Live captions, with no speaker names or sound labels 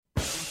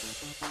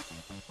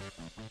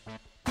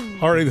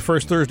Already the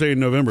first Thursday in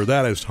November.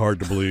 That is hard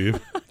to believe.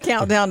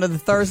 Countdown to the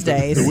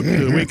Thursdays.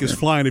 The week is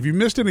flying. If you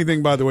missed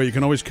anything, by the way, you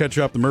can always catch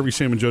up. The Murphy,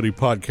 Sam, and Jody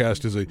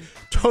podcast is a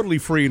totally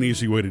free and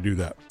easy way to do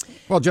that.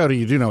 Well, Jody,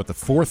 you do know what the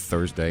fourth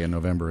Thursday in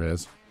November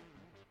is.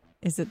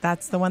 Is it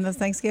that's the one that's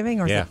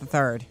Thanksgiving, or is it the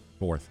third?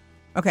 Fourth.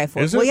 Okay,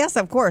 fourth. Is it? Well, yes,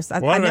 of course. I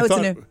know it's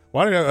a new.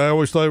 Why did I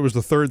always thought it was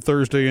the third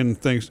Thursday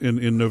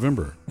in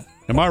November?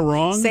 Am I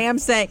wrong? Sam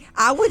saying,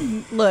 I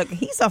wouldn't look.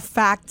 He's a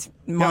fact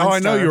monster. Oh, I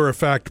know you're a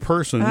fact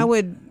person. I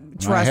would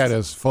My trust. head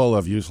is full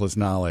of useless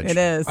knowledge. It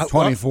is.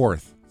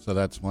 24th. So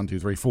that's 1, 2,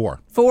 3, 4.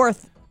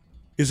 Fourth,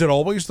 Is it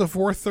always the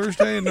fourth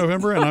Thursday in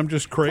November and I'm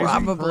just crazy?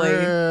 probably.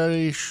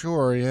 Pretty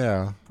sure,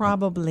 yeah.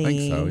 Probably. I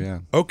think so, yeah.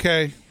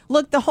 Okay.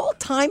 Look, the whole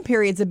time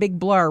period's a big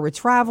blur. We're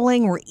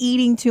traveling. We're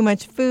eating too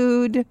much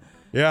food.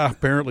 Yeah,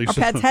 apparently Our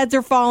so. pets' heads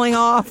are falling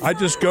off. I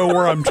just go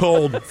where I'm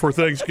told for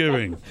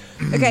Thanksgiving.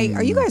 Okay,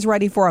 are you guys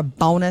ready for a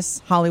bonus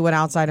Hollywood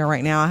Outsider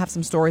right now? I have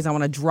some stories I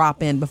want to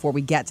drop in before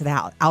we get to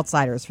the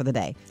Outsiders for the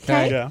day.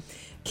 Okay? Yeah.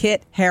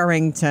 Kit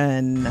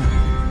Harington,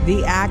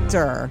 the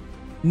actor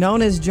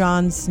known as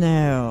Jon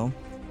Snow,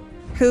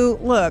 who,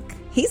 look,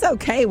 he's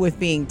okay with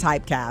being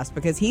typecast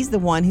because he's the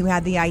one who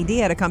had the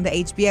idea to come to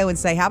HBO and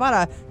say, how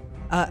about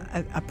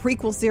a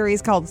prequel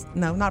series called,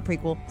 no, not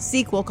prequel,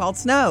 sequel called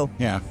Snow.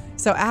 Yeah.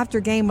 So after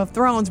Game of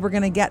Thrones, we're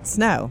going to get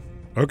Snow.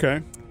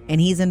 Okay.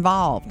 And he's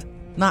involved.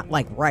 Not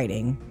like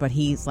writing, but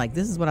he's like,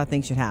 this is what I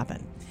think should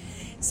happen.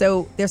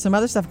 So there's some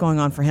other stuff going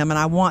on for him, and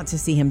I want to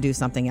see him do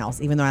something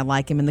else, even though I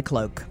like him in the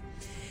cloak.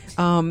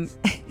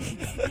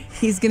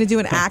 He's going to do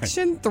an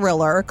action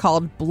thriller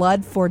called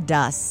Blood for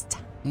Dust.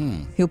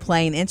 He'll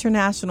play an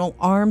international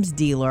arms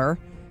dealer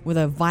with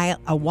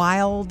a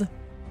wild,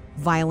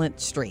 violent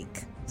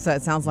streak. So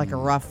it sounds like a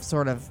rough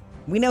sort of...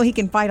 We know he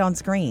can fight on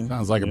screen.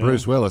 Sounds like a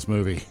Bruce Willis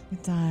movie.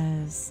 It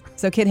does.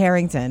 So Kit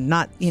Harington,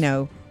 not,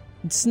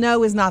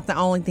 Snow is not the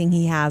only thing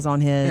he has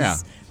on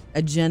his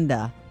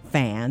agenda,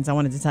 fans. I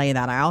wanted to tell you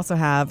that. I also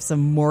have some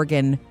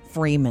Morgan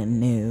Freeman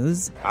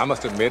news. I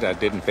must admit I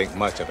didn't think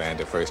much of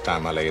Andy first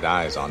time I laid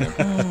eyes on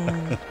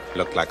him.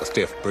 Looked like a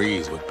stiff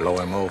breeze would blow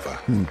him over.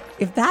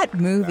 If that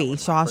movie,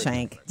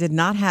 Shawshank, did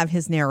not have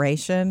his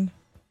narration,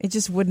 it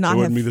just would not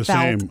have be the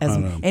felt same. as...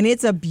 And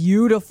it's a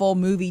beautiful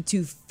movie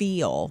to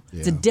feel. Yeah.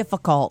 It's a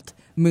difficult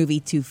movie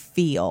to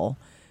feel.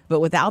 But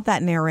without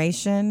that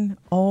narration,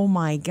 oh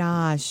my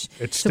gosh.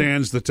 It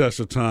stands the test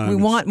of time. We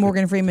want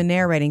Morgan Freeman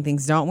narrating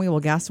things, don't we?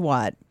 Well, guess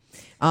what?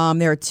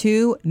 There are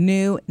 2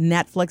 new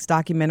Netflix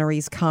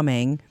documentaries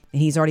coming.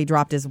 He's already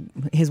dropped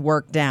his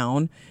work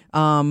down.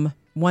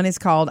 One is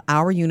called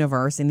Our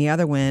Universe, and the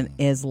other one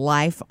is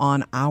Life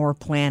on Our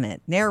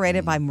Planet,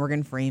 narrated by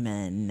Morgan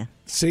Freeman.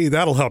 See,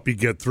 that'll help you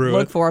get through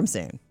Look it. for him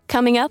soon.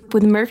 Coming up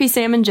with Murphy,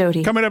 Sam, and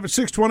Jody. Coming up at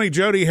 6:20,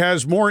 Jody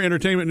has more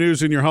entertainment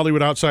news in your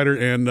Hollywood Outsider.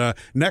 And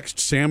next,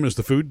 Sam is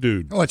the food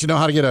dude. I'll let you know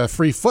how to get a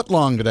free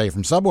footlong today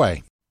from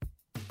Subway.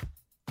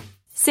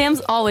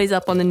 Sam's always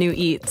up on the new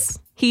eats.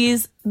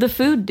 He's the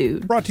food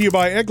dude. Brought to you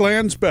by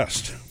Eggland's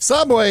Best.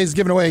 Subway's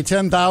giving away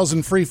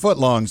 10,000 free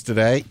footlongs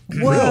today.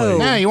 Whoa.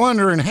 Now you're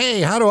wondering,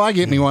 hey, how do I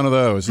get me one of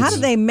those? How do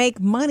they make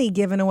money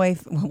giving away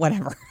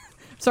whatever?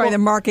 Sorry, the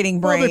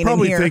marketing brain. Well, they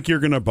probably in here. think you're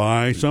going to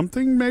buy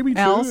something, maybe, too,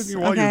 Else?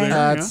 while Okay. you're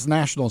there. It's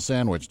National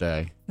Sandwich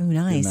Day. Oh,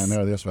 nice. Didn't I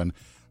know this one?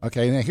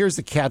 Okay, now here's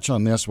the catch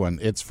on this one.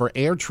 It's for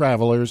air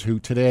travelers who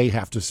today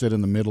have to sit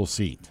in the middle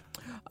seat.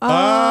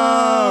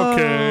 Oh,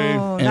 okay.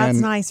 That's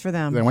And nice for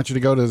them. I want you to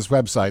go to this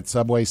website,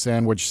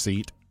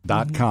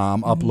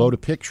 subwaysandwichseat.com, upload a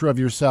picture of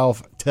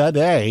yourself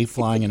today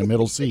flying in a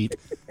middle seat,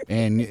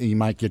 and you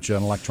might get you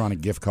an electronic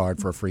gift card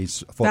for a free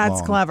footlong.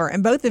 That's clever.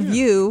 And both of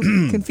you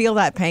can feel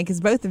that pain because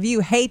both of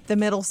you hate the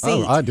middle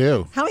seat. Oh, I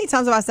do. How many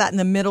times have I sat in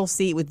the middle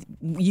seat with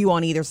you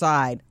on either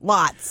side?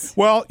 Lots.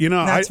 Well,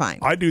 That's fine.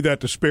 I do that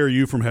to spare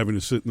you from having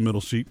to sit in the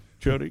middle seat,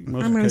 Jody.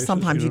 I mean,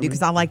 sometimes you do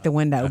because I like the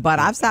window, but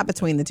I've sat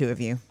between the two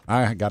of you.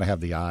 I got to have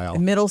the aisle.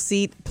 Middle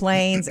seat,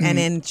 planes, and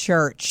in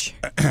church.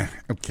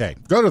 Okay.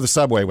 Go to the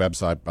Subway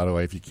website, by the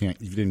way, if you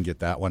didn't get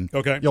that one.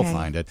 Okay. You'll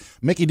find it.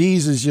 Mickey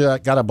D's has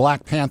got a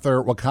Black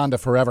Panther Wakanda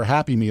Forever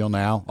Happy Meal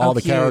now. All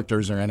the cute.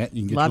 characters are in it.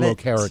 You can get Love your little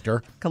it.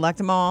 character Collect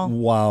them all.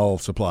 while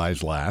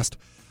supplies last.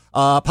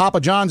 Papa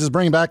John's is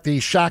bringing back the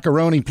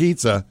Shaq-a-Roni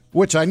pizza,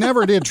 which I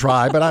never did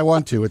try, but I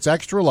want to. It's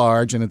extra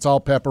large, and it's all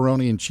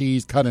pepperoni and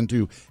cheese cut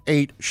into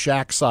 8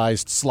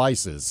 Shaq-sized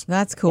slices.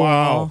 That's cool.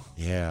 Wow.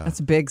 Yeah.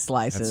 That's big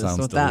slices. That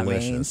sounds what that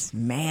delicious. means.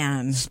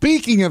 Man.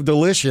 Speaking of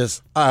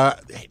delicious,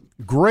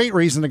 great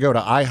reason to go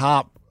to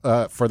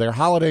IHOP for their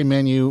holiday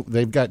menu.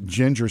 They've got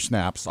ginger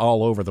snaps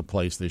all over the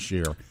place this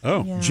year.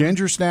 Oh. Yeah.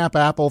 Ginger snap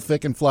apple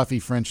thick and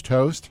fluffy French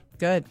toast.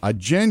 Good. A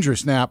ginger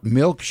snap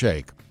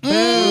milkshake.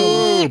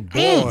 Oh,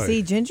 boy.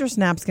 See, ginger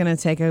snap's going to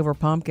take over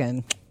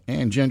pumpkin.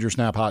 And ginger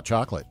snap hot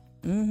chocolate.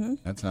 Mm-hmm.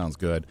 That sounds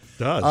good.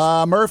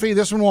 Does. Murphy,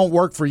 this one won't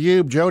work for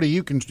you. Jody,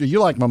 you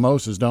like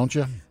mimosas, don't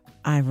you?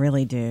 I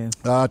really do.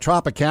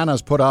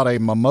 Tropicana's put out a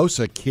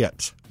mimosa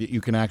kit that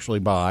you can actually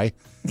buy.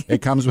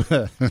 It comes with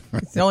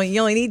You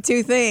only need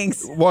two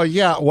things. Well,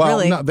 yeah. Well,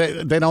 Really? no,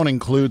 they don't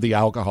include the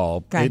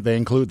alcohol. Okay. They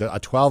include a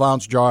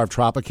 12-ounce jar of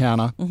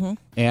Tropicana,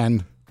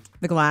 and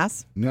The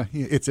glass.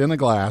 it's in a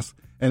glass.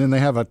 And then they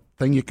have a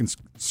thing you can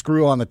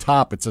screw on the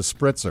top. It's a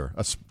spritzer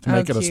to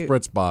make it a cute.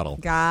 spritz bottle.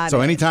 Got so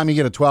it. anytime you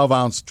get a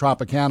 12-ounce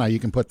Tropicana, you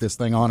can put this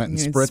thing on it and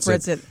You can spritz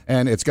spritz it.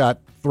 And it's got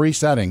 3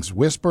 settings: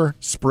 whisper,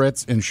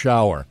 spritz, and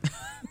shower.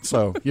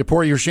 So you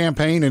pour your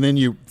champagne and then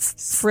you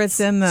Spritz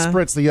in the.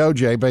 spritz the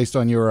OJ based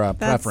on your That's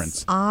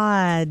preference.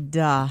 odd.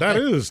 That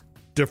is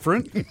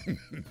different.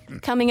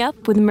 Coming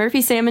up with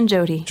Murphy, Sam, and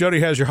Jody.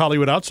 Jody has your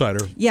Hollywood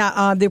Outsider.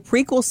 Yeah, the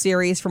prequel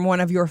series from one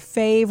of your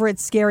favorite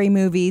scary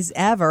movies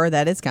ever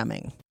that is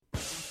coming.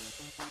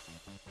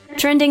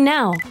 Trending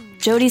now,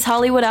 Jody's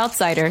Hollywood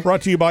Outsider.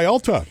 Brought to you by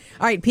Ulta.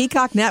 All right,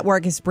 Peacock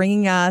Network is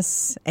bringing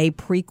us a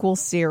prequel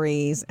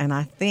series, and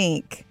I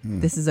think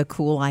this is a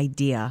cool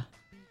idea.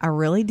 I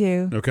really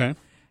do. Okay.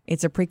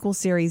 It's a prequel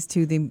series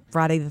to the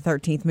Friday the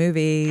 13th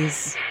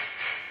movies.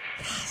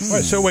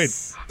 Wait, so wait,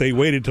 they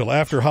waited till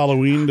after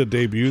Halloween to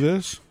debut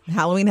this?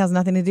 Halloween has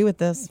nothing to do with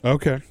this.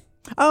 Okay.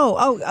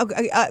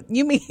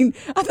 You mean,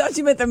 I thought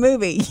you meant the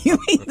movie. You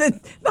mean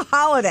the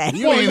holiday.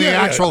 You mean the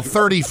actual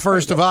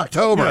 31st of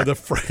October. Yeah, the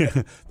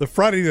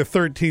Friday the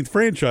 13th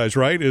franchise,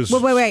 right? Is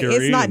Wait. scary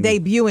It's not and-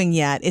 debuting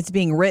yet. It's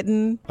being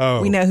written.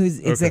 Oh, we know who's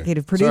okay.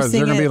 executive So producing is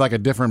there going to it. be like a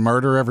different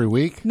murder every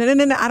week? No.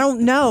 I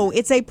don't know.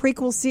 It's a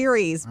prequel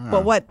series.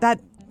 But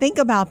think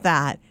about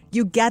that.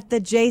 You get the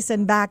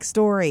Jason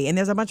backstory, and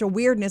there's a bunch of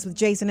weirdness with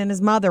Jason and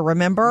his mother,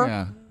 remember?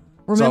 Yeah.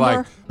 Remember? So,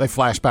 like, they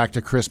flash back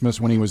to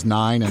Christmas when he was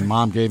 9 and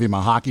Mom gave him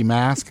a hockey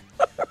mask.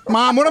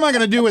 Mom, what am I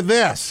going to do with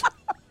this?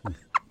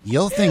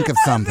 You'll think of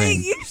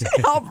something. You should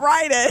help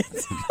write it.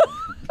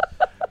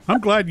 I'm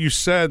glad you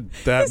said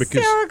that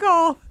because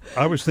Hysterical.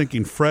 I was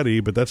thinking Freddy,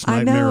 but that's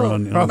I Nightmare know.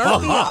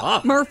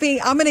 on. Murphy,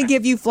 I'm going to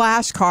give you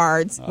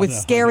flashcards with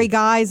scary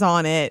guys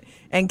on it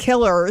and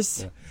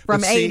killers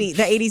from But see-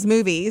 the 80s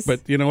movies.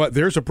 But you know what?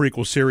 There's a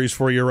prequel series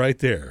for you right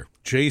there.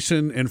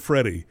 Jason and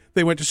Freddy.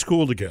 They went to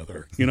school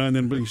together, and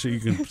then so you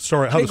can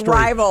start how Big the story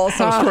rivals,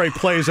 how the huh? story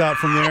plays out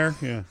from there.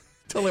 Yeah.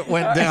 Till it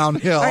went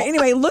downhill. All right,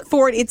 anyway, look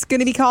for it. It's going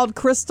to be called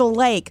Crystal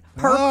Lake.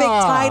 Perfect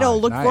title.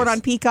 Look for it nice.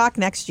 on Peacock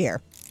next year.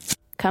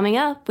 Coming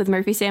up with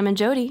Murphy, Sam, and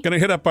Jody. Going to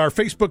hit up our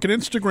Facebook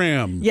and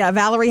Instagram. Yeah,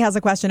 Valerie has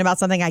a question about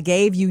something I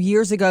gave you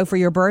years ago for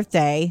your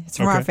birthday. It's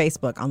from our Okay.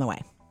 Facebook on the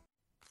way.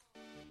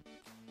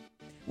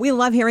 We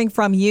love hearing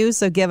from you,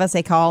 so give us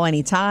a call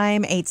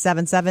anytime,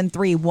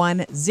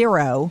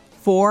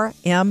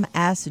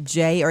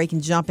 877-310-4MSJ, or you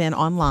can jump in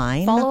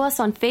online. Follow us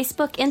on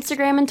Facebook,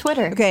 Instagram, and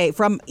Twitter. Okay,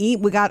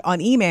 we got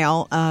on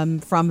email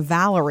from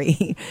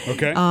Valerie.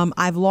 Okay.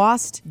 I've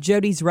lost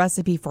Jody's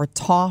recipe for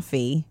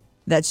toffee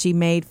that she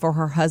made for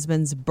her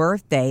husband's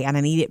birthday, and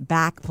I need it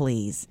back,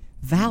 please.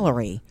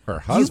 Valerie, Her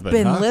husband,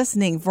 you've been huh?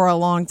 listening for a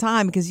long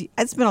time because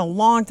it's been a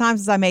long time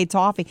since I made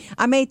toffee.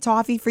 I made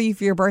toffee for you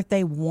for your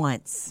birthday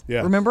once.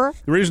 Yeah. Remember?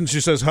 The reason she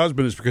says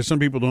husband is because some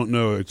people don't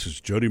know it's is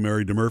Jody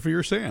married to Murphy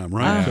or Sam,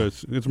 right? So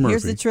it's Murphy.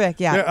 Here's the trick.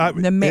 Yeah.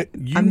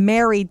 you- I'm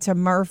married to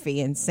Murphy,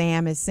 and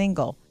Sam is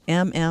single.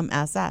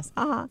 MMSS.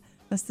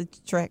 That's the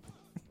trick.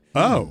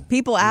 Oh.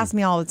 People ask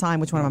me all the time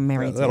which one I'm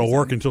married to. That'll so-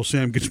 work until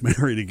Sam gets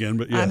married again,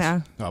 but yes. I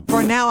know.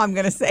 For now, I'm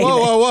going to say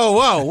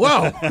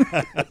Whoa.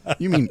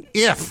 You mean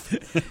if.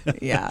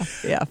 that. Yeah.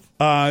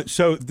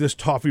 So this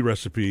toffee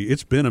recipe,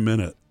 it's been a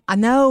minute. I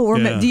know.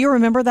 Yeah. Do you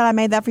remember that I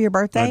made that for your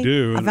birthday? I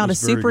do, I and found it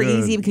it was very super good.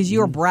 easy because you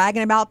were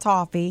bragging about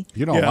toffee.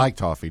 You don't Yeah. like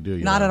toffee, do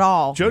you? Not at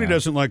all. Jody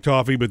doesn't like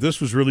toffee, but this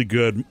was really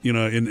good,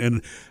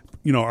 and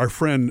our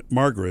friend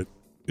Margaret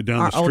down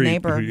Our the old street.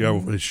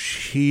 neighbor.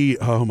 She,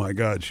 oh my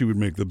God, she would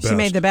make the best. She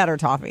made the better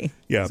toffee.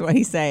 Yeah. That's what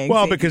he's saying.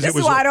 Well, See, because this it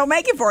was is why I don't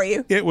make it for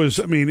you. It was.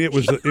 I mean, it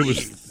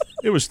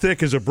was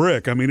thick as a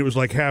brick. I mean, it was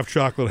like half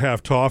chocolate,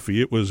 half toffee.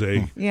 It was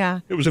Yeah.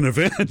 It was an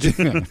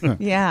event.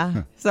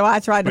 Yeah. So I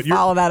tried to But you're-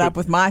 follow that up but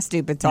with my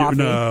stupid toffee.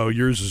 No,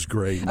 yours is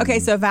great. Okay,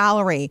 so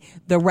Valerie,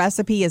 the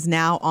recipe is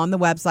now on the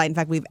website. In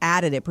fact, we've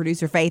added it.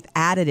 Producer Faith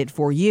added it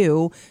for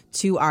you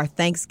to our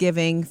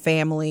Thanksgiving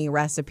family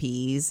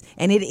recipes.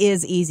 And it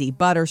is easy.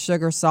 Butter,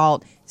 sugar,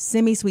 salt,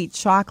 semi-sweet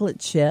chocolate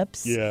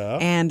chips, Yeah.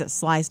 and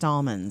sliced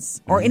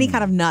almonds. Or any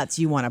kind of nuts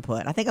you want to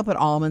put. I think I put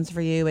almonds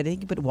for you, but I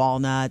think you put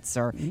walnuts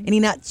or any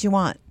nuts you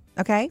want.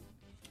 Okay?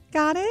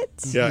 Got it?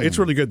 Yeah, it's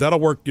really good. That'll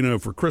work.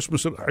 For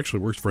Christmas. It actually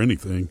works for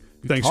anything.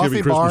 Thanksgiving, Coffee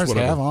Christmas, bars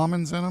whatever. have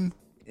almonds in them?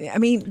 I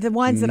mean, the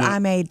ones that I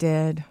made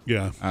did.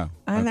 Yeah. Oh,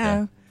 I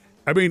know.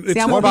 I mean, it's See,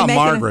 I'm What won't be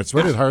about making Margaret's?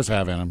 What did hers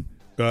have in them?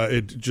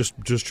 it just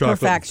chocolate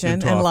Perfection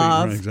and toffee.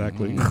 love. Right,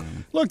 exactly.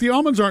 Look, the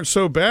almonds aren't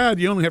so bad.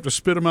 You only have to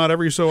spit them out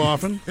every so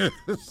often.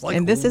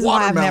 And this is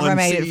why I've never watermelon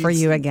made it for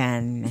seeds. you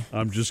again.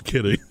 I'm just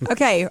kidding.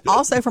 Okay.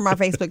 Also from our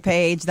Facebook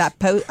page, that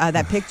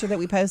picture that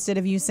we posted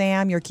of you,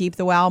 Sam, your keep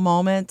the wow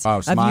moment Oh,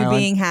 of you smiling.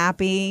 being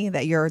happy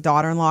that your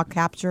daughter-in-law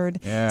captured.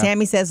 Yeah.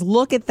 Tammy says,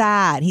 "Look at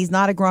that. He's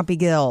not a grumpy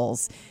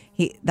gills.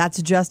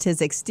 That's just his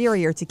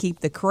exterior to keep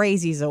the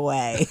crazies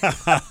away.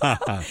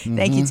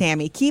 Thank you,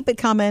 Tammy. Keep it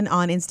coming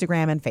on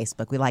Instagram and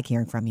Facebook. We like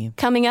hearing from you.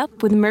 Coming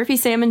up with Murphy,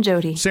 Sam, and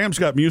Jody. Sam's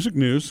got music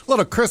news. A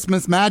little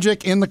Christmas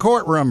magic in the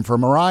courtroom for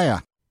Mariah.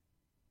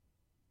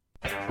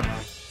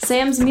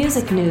 Sam's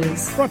music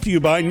news. Brought to you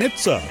by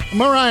NHTSA.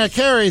 Mariah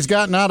Carey's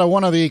gotten out of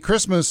one of the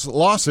Christmas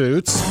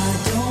lawsuits.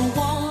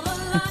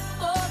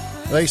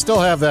 They still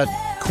have that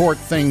court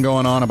thing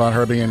going on about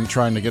her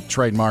trying to get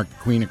trademarked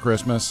Queen of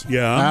Christmas.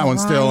 Yeah. That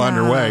one's still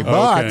underway.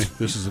 But okay.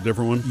 This is a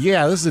different one?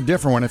 yeah, this is a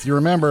different one. If you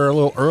remember a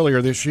little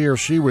earlier this year,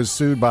 she was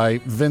sued by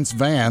Vince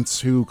Vance,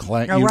 who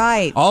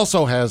right.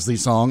 also has the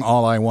song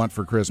All I Want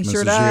for Christmas He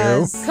sure Is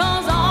does. You. 'Cause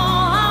all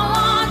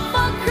I want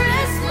for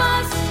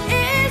Christmas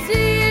is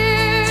you.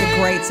 It's a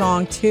great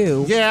song,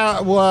 too. Yeah,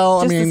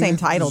 well, Just I the mean, same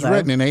title, it was though.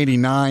 written in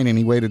 '89, and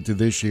he waited to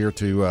this year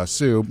to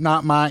sue.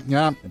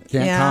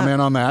 Can't Yeah.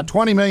 comment on that.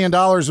 $20 million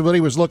is what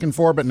he was looking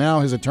for, but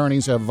now his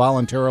attorneys have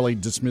voluntarily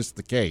dismissed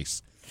the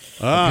case.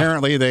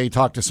 Apparently, they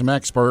talked to some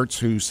experts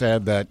who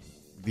said that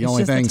the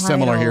only just the thing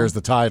similar title. here is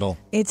the title.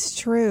 It's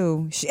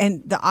true.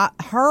 And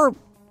her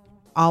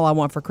All I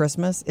Want for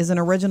Christmas is an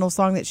original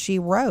song that she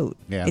wrote.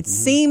 Yeah. It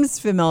seems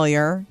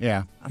familiar.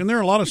 Yeah. And there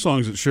are a lot of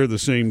songs that share the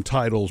same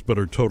titles but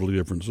are totally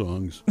different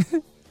songs.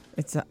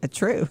 It's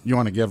true. You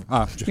want to give? You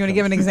want to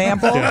give an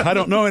example? Yeah, I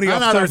don't know any off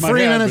the top Another of my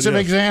 3 head, minutes but of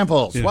yes.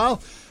 examples. Yeah.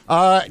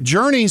 Well,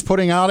 Journey's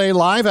putting out a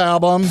live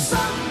album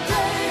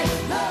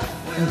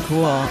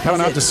Cool.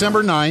 coming out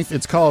December 9th.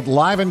 It's called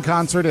Live in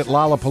Concert at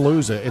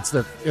Lollapalooza.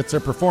 It's their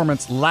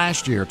performance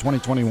last year,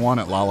 2021,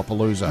 at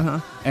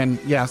Lollapalooza. And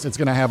yes, it's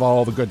going to have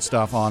all the good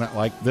stuff on it,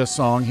 like this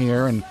song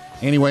here, and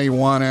Any Way You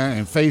Want It,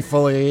 and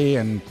Faithfully,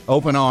 and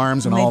Open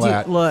Arms, and all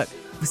that. Look,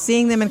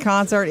 seeing them in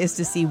concert is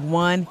to see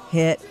one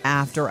hit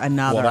after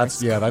another. Well, that's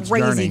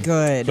crazy Journey.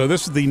 good. So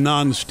this is the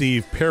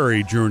non-Steve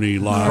Perry Journey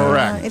live.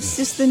 Correct. It's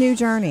just the new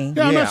Journey.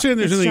 Yeah, I'm Yeah. not saying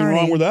there's It's anything Journey.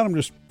 wrong with that. I'm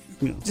just,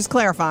 Just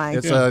clarifying.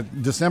 It's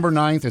December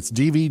 9th. It's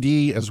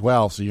DVD as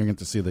well, so you're going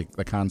to see the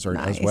concert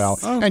as Nice. well.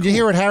 Oh, and you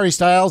hear what Harry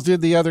Styles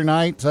did the other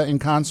night in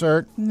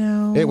concert?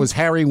 No. It was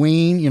Harry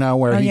Ween,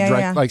 where he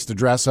yeah. likes to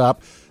dress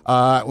up.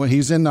 When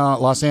he's in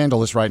Los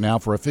Angeles right now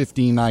for a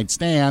 15-night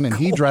stand, and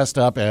he dressed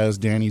up as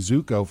Danny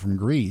Zuko from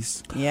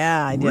Grease.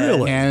 Yeah, I did.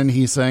 Really? And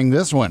he sang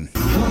this one.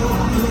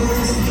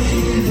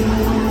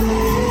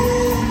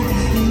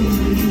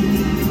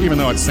 Even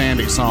though it's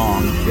Sandy's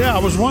song. yeah, I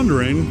was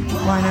wondering.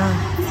 Why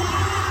not?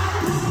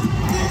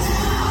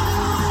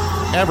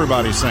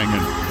 Everybody's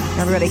singing.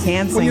 Everybody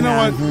can sing Well, you know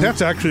that. what?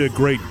 That's actually a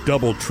great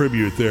double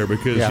tribute there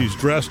because Yeah. he's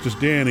dressed as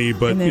Danny,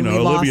 but And then we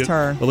Olivia lost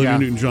her. Olivia Yeah.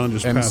 Newton-John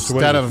just And passed away.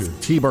 instead this of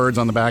year. T-birds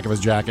on the back of his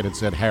jacket, it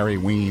said Harry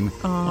Ween.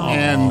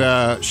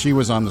 And she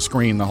was on the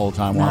screen the whole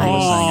time while he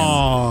was singing.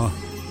 Aw.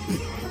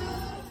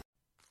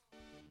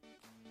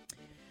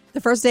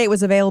 The first day it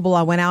was available,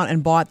 I went out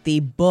and bought the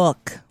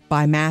book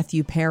by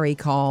Matthew Perry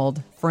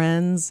called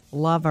Friends,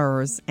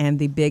 Lovers, and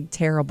the Big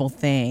Terrible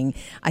Thing.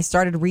 I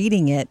started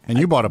reading it. And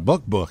you bought a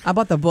book. I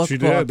bought the book. She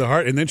did the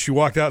heart, and then she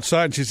walked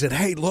outside and she said,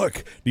 "Hey,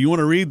 look! Do you want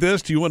to read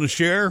this? Do you want to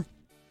share?"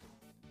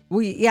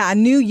 I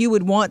knew you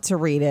would want to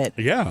read it.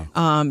 Yeah.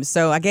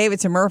 So I gave it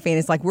to Murphy, and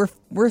it's like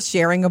we're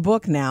sharing a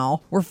book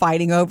now. We're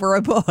fighting over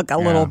a book a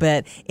little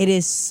bit. It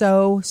is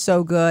so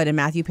good. And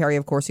Matthew Perry,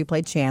 of course, who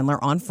played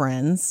Chandler on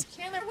Friends.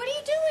 Chandler, what are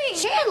you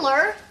doing?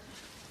 Chandler?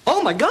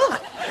 Oh my God!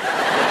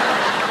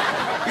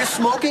 You're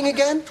smoking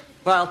again?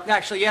 Well,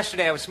 actually,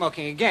 yesterday I was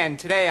smoking again.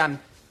 Today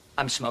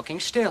I'm smoking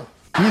still.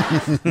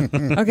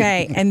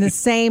 Okay, and the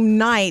same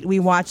night we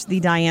watched the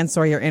Diane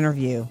Sawyer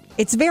interview.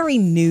 It's very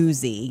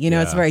newsy,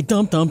 it's very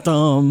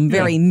dum,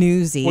 very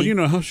newsy. Well, you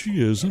know how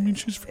she is. I mean,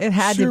 she's. It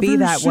had to be very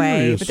that way.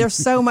 serious. But there's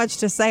so much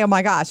to say. Oh,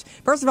 my gosh.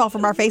 First of all,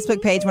 from our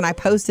Facebook page, when I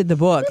posted the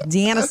book,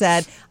 Deanna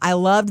said, I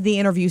loved the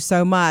interview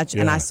so much,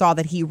 and Yeah. I saw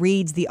that he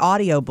reads the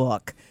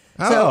audiobook.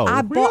 Oh, So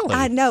I bought, really?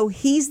 I know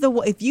he's the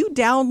one. If you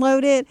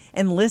download it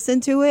and listen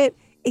to it,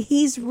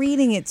 he's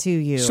reading it to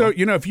you. So,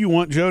 if you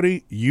want,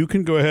 Jody, you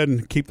can go ahead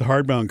and keep the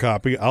hardbound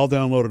copy. I'll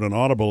download it on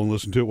Audible and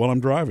listen to it while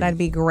I'm driving. That'd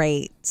be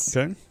great.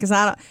 Okay.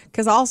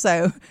 Because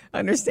also,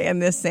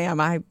 understand this, Sam,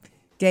 I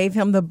gave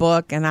him the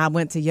book and I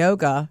went to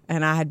yoga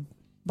and I had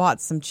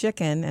bought some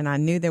chicken and I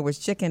knew there was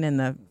chicken in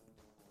the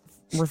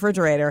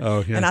refrigerator.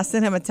 Oh, yeah. And I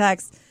sent him a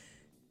text.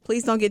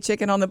 Please don't get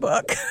chicken on the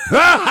book.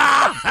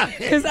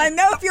 Because I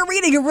know if you're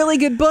reading a really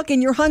good book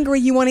and you're hungry,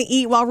 you want to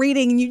eat while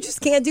reading, and you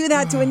just can't do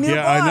that to a new book.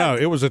 Yeah, I know.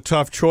 It was a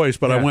tough choice,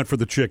 but I went for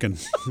the chicken.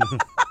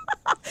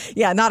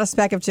 Yeah, not a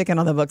speck of chicken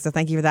on the book, so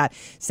thank you for that.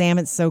 Sam,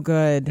 it's so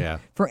good. Yeah.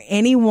 For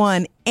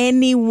anyone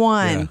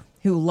Yeah.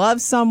 who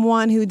loves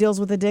someone who deals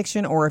with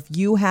addiction, or if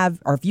you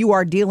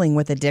are dealing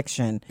with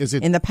addiction Is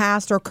it- in the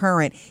past or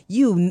current,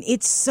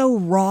 it's so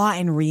raw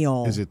and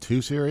real. Is it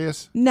too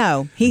serious?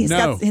 No, he's He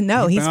funny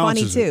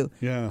balances it. too.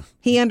 Yeah.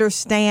 He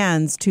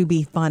understands to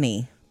be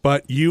funny.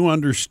 But you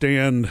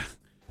understand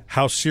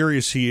how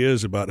serious he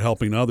is about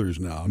helping others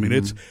now. I mean,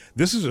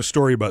 this is a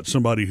story about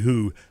somebody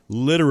who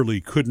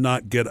literally could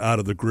not get out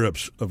of the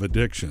grips of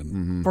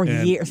addiction. For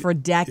And years, for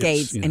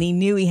decades, it's, and he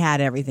knew he had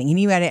everything. He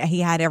knew he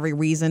had every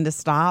reason to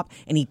stop,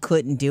 and he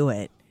couldn't do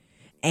it.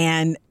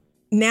 And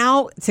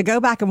now to go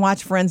back and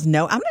watch Friends,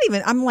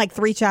 I'm like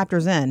 3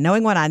 chapters in.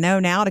 Knowing what I know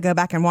now, to go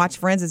back and watch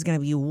Friends is going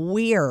to be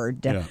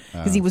weird.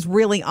 Because he was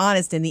really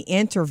honest in the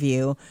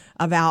interview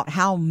about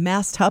how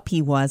messed up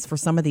he was for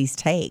some of these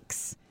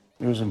takes.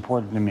 It was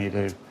important to me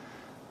to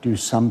do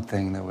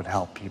something that would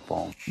help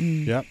people.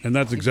 Yeah, and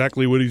that's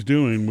exactly what he's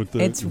doing with the...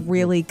 It's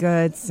really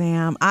good,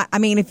 Sam. I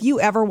mean, if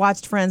you ever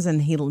watched Friends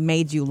and he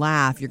made you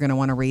laugh, you're going to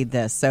want to read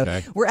this.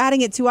 So we're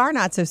adding it to our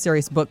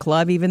not-so-serious book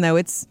club, even though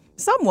it's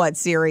somewhat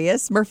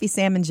serious.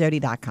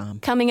 MurphySamandJody.com.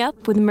 Coming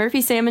up with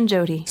Murphy, Sam, and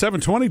Jody.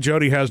 7:20,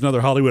 Jody has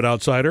another Hollywood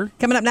Outsider.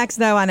 Coming up next,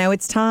 though, I know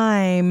it's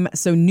time.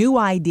 So new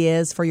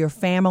ideas for your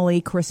family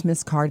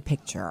Christmas card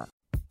picture.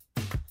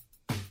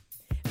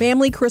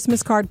 Family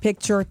Christmas card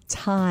picture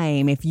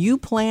time. If you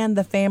plan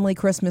the family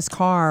Christmas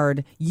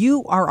card,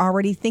 you are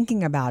already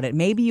thinking about it.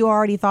 Maybe you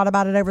already thought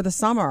about it over the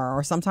summer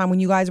or sometime when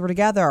you guys were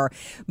together.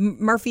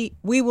 Murphy,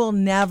 we will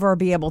never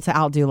be able to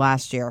outdo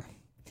last year.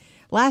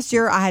 Last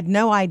year, I had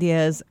no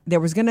ideas. There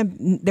wasn't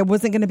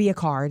going to be a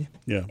card.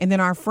 Yeah. And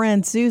then our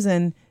friend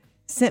Susan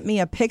sent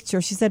me a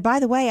picture. She said, by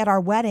the way, at our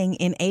wedding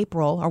in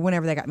April or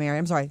whenever they got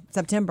married,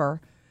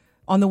 September,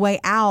 on the way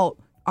out,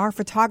 our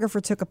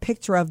photographer took a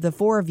picture of the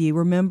 4 of you,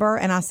 remember?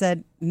 And I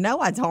said, no,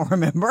 I don't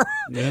remember.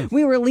 Yeah.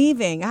 We were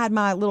leaving. I had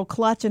my little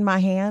clutch in my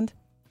hand,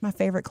 my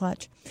favorite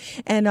clutch.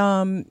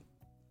 And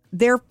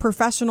their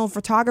professional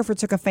photographer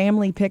took a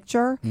family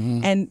picture.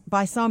 Mm-hmm. And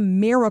by some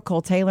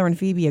miracle, Taylor and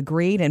Phoebe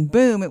agreed. And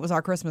boom, it was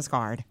our Christmas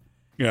card.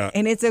 Yeah.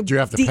 And it's a... Did you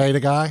have to pay the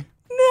guy?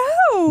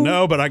 No.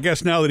 No, but I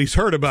guess now that he's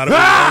heard about it...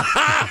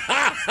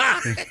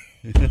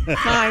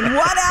 Fine,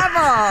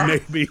 whatever.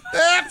 Maybe.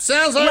 That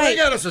sounds like they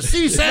got us a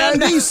cease and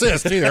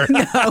desist here.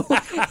 No,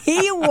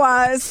 he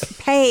was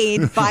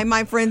paid by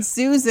my friend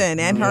Susan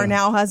and her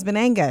now husband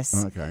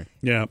Angus. Okay.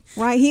 Yeah.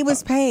 Right, he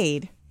was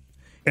paid.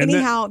 And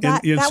anyhow,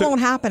 that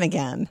won't happen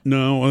again.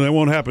 No, that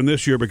won't happen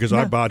this year because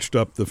I botched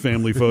up the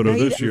family photo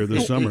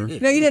this summer.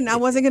 No, you didn't. I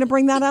wasn't going to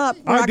bring that up.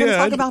 We're not going to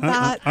talk about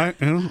that.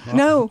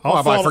 No.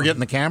 Am I forgetting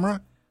the camera?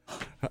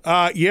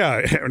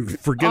 Yeah,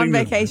 forgetting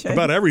on vacation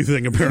about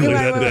everything apparently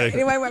that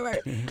day.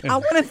 Wait. I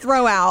want to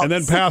throw out. And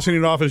then passing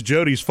it off as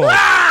Jody's fault.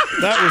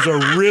 That was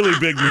a really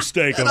big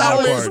mistake on my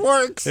part.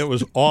 Works. It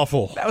was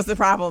awful. That was the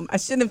problem. I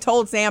shouldn't have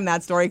told Sam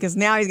that story because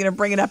now he's going to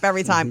bring it up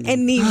every time.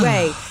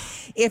 Anyway,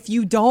 if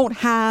you don't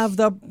have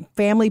the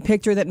family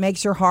picture that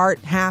makes your heart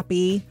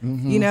happy,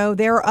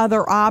 there are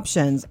other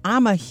options.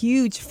 I'm a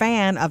huge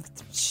fan of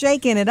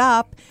shaking it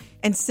up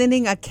and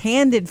sending a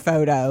candid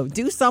photo.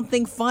 Do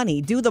something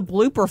funny. Do the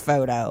blooper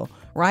photo,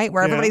 right?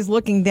 Where everybody's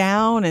looking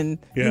down and,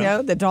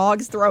 the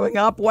dog's throwing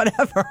up,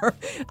 whatever.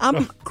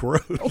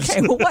 Gross.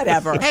 Okay, well,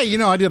 whatever.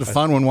 Hey, I did a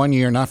fun one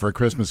year, not for a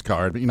Christmas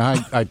card, but,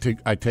 I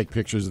take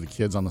pictures of the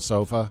kids on the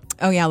sofa.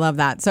 Oh, yeah, I love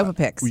that. Sofa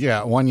pics.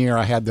 Yeah, one year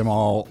I had them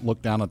all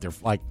look down at their,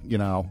 1,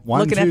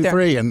 2,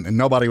 3, and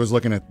nobody was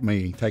looking at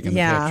me taking the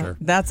picture.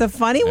 That's a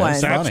funny one.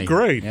 That's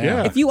great,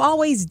 yeah. If you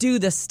always do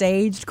the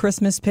staged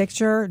Christmas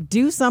picture,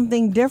 do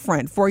something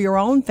different for your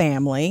own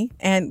family,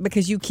 and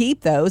because you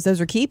keep those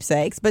are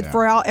keepsakes, but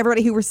for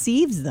everybody who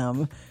receives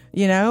them,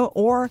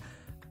 or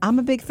I'm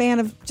a big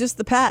fan of just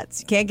the pets.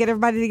 You can't get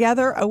everybody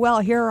together. Oh, well,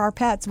 here are our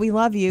pets. We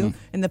love you.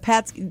 And the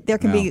pets, there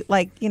can be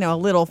a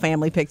little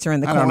family picture in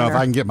the corner. I don't know if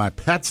I can get my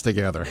pets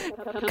together.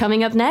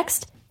 Coming up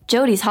next,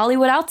 Jody's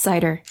Hollywood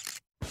Outsider.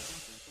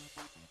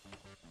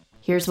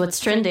 Here's what's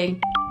trending.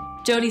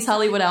 Jody's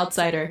Hollywood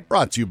Outsider.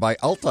 Brought to you by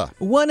Ulta.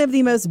 One of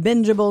the most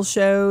bingeable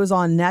shows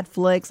on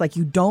Netflix. Like,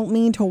 you don't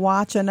mean to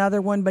watch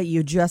another one, but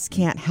you just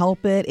can't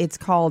help it. It's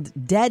called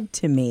Dead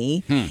to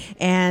Me.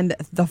 And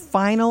the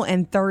final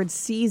and 3rd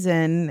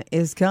season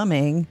is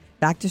coming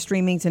back to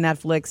streaming to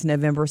Netflix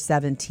November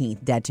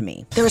 17th. Dead to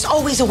Me. There is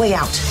always a way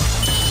out.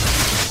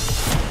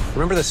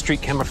 Remember the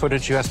street camera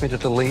footage you asked me to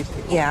delete?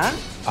 Yeah?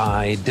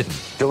 I didn't.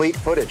 Delete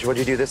footage. What'd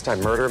you do this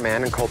time? Murder,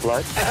 man in cold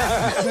blood?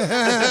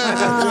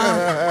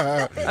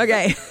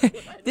 Okay.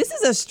 This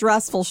is a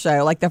stressful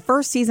show. Like, the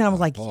first season, I was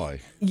like,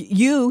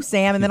 you,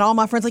 Sam, and then all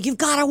my friends you've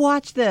got to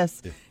watch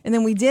this. And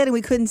then we did, and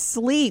we couldn't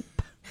sleep.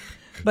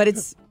 But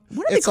it's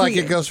like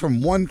it goes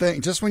from one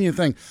thing, just when you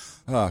think,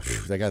 oh,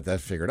 they got that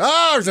figured.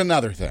 Oh, there's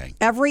another thing.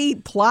 Every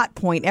plot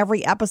point,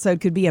 every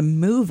episode could be a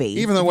movie.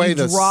 Even the way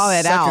the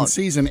second out.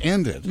 season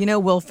ended.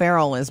 Will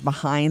Ferrell is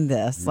behind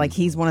this. Like,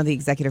 he's one of the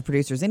executive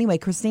producers. Anyway,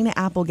 Christina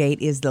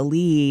Applegate is the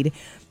lead,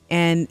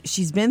 and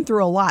she's been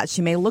through a lot.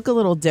 She may look a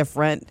little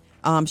different.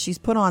 She's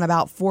put on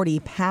about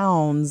 40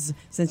 pounds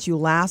since you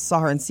last saw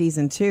her in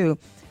season 2.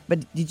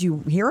 But did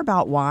you hear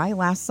about why?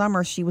 Last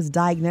summer, she was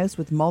diagnosed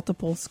with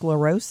multiple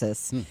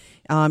sclerosis.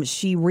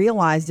 She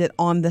realized it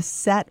on the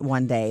set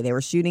one day. They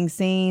were shooting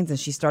scenes, and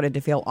she started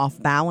to feel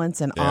off balance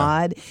and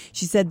odd.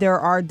 She said there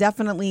are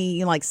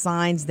definitely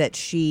signs that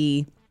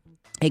she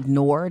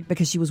ignored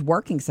because she was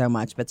working so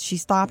much, but she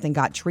stopped and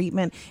got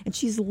treatment, and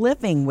she's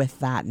living with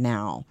that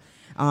now.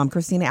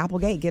 Christina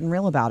Applegate getting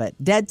real about it.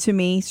 Dead to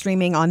Me,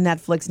 streaming on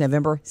Netflix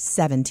November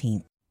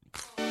 17th.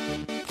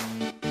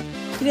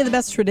 The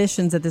best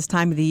traditions at this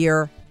time of the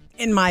year,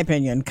 in my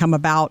opinion, come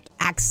about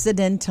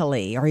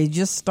accidentally, or you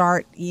just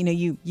start,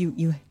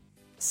 you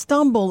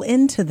stumble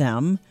into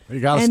them. You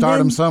got to and start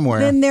then- them somewhere.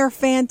 Then they're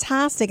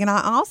fantastic. And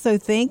I also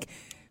think,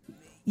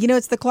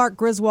 it's the Clark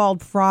Griswold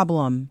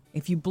problem.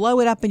 If you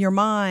blow it up in your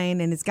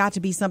mind and it's got to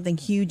be something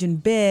huge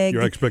and big,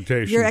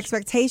 Your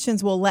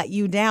expectations will let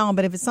you down.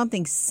 But if it's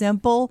something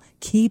simple,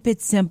 keep it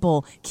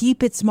simple.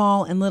 Keep it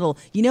small and little.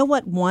 You know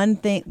what? One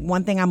thing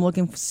I'm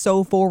looking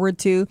so forward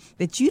to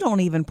that you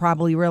don't even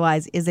probably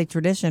realize is a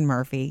tradition,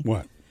 Murphy.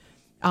 What?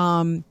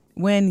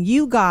 When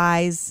you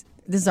guys,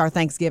 this is our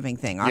Thanksgiving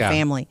thing, our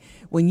family.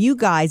 When you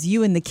guys,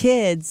 you and the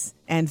kids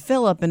and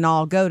Philip and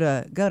all go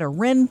to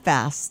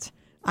Renfest,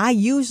 I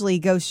usually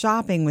go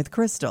shopping with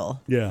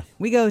Crystal. Yeah.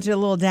 We go to a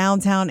little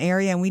downtown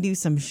area and we do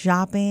some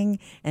shopping,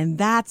 and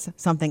that's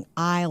something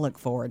I look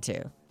forward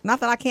to. Not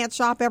that I can't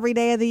shop every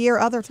day of the year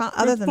other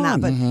than that,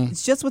 but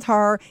it's just with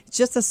her. It's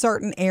just a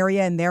certain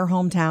area in their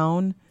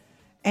hometown.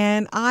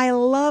 And I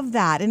love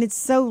that. And it's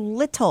so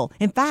little.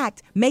 In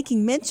fact,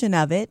 making mention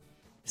of it,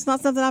 it's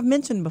not something I've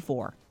mentioned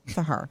before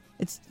to her.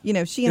 It's, she and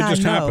It I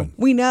just know. happened.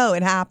 We know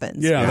it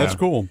happens. Yeah, that's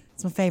cool.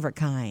 It's my favorite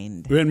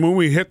kind. And when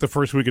we hit the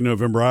first week in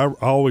November,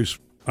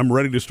 I'm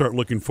ready to start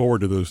looking forward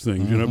to those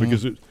things,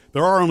 because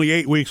there are only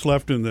 8 weeks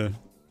left in the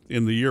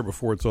year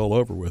before it's all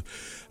over with.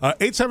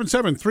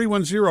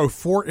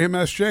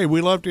 877-310-4MSJ. We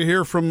love to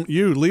hear from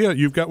you. Leah,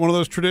 you've got one of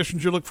those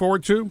traditions you look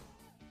forward to?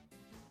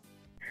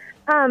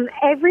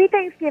 Every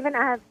Thanksgiving,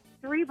 I have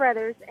 3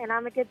 brothers, and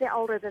I'm a good bit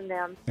older than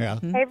them. Yeah.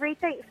 Every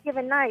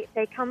Thanksgiving night,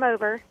 they come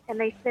over and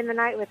they spend the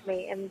night with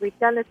me, and we've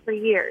done this for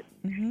years.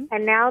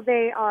 And now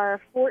they are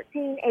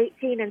 14,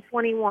 18, and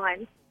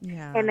 21,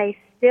 and they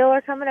still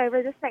are coming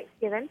over this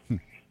Thanksgiving.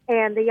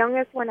 And the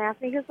youngest one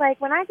asked me, he was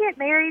like, when I get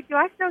married, do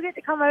I still get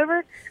to come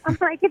over? I'm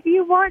like, if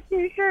you want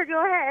to, sure,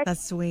 go ahead.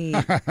 That's sweet.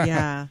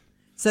 Yeah.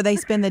 So they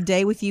spend the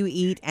day with you,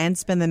 eat, and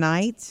spend the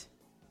night?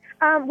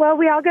 Well,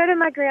 we all go to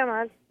my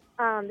grandma's.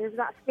 There's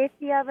about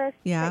 50 of us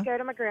that go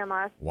to my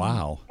grandma's.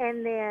 Wow.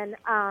 And then,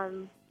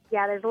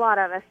 there's a lot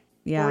of us.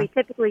 Yeah. We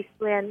typically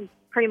spend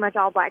pretty much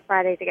all Black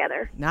Friday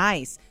together.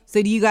 Nice.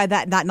 So do you guys,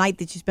 that night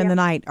that you spend the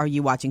night, are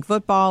you watching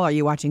football? Are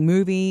you watching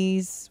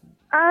movies?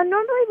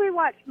 Normally we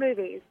watch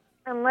movies,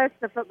 unless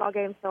the football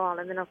game's still on,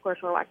 and then, of course,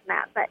 we're watching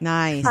that. But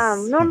nice.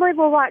 Normally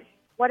we'll watch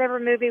whatever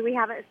movie we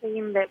haven't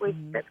seen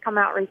that's come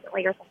out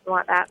recently or something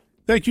like that.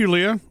 Thank you,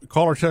 Leah.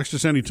 Call or text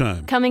us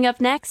anytime. Coming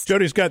up next,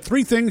 Jody's got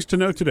 3 things to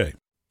know today.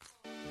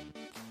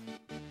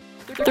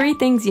 3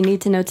 things you need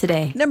to know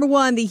today. Number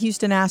 1, the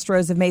Houston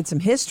Astros have made some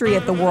history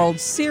at the World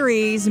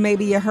Series.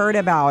 Maybe you heard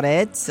about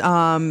it.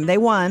 They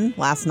won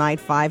last night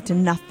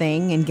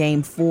 5-0 in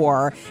Game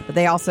 4, but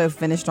they also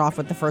finished off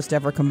with the first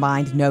ever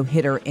combined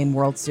no-hitter in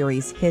World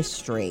Series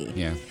history.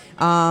 Yeah.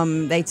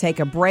 They take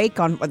a break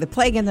they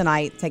play again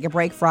tonight, take a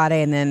break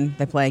Friday, and then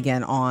they play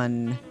again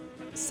on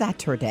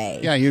Saturday.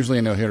 Yeah, usually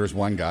a no-hitter's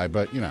one guy,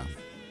 but,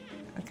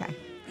 Okay.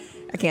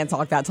 I can't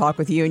talk that talk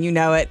with you, and you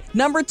know it.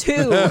 Number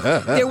 2,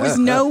 there was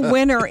no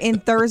winner in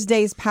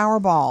Thursday's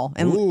Powerball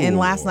and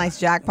last night's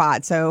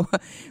jackpot. So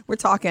we're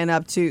talking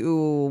up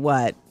to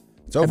what?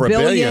 It's over $1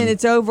 billion.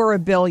 It's over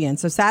 $1 billion.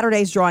 So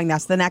Saturday's drawing,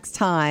 that's the next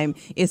time,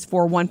 is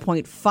for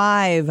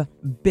 $1.5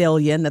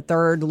 billion, the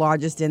third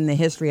largest in the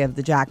history of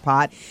the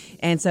jackpot.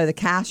 And so the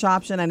cash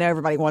option, I know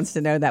everybody wants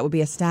to know, that would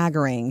be a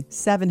staggering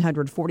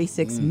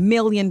 $746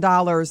 million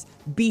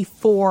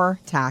before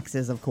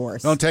taxes, of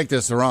course. Don't take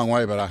this the wrong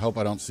way, but I hope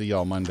I don't see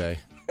y'all Monday.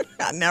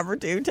 I never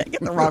do take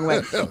it the wrong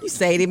way. You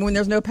say it even when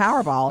there's no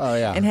Powerball. Oh,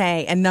 yeah. And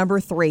hey, and number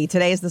 3,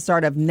 today is the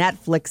start of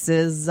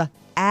Netflix's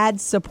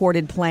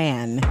ad-supported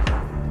plan.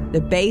 The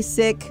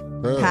basic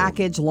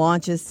package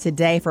launches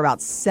today for about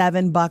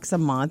 $7 a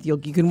month. You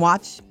can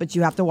watch, but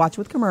you have to watch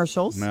with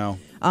commercials. No.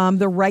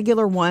 The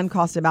regular one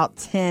costs about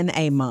 $10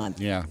 a month.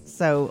 Yeah.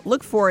 So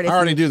look for it. I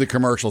already do the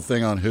commercial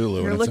thing on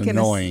Hulu, You're and it's looking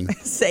annoying. to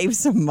save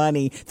some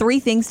money. 3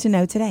 things to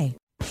know today.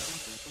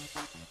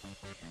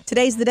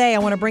 Today's the day. I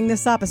want to bring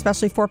this up,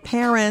 especially for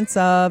parents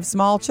of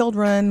small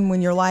children.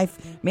 When your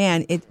life,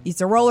 man, it's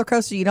a roller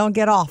coaster you don't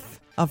get off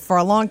of for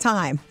a long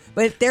time.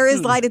 But there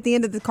is light at the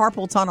end of the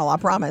carpool tunnel, I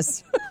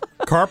promise.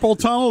 Carpal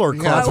tunnel or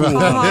carpool?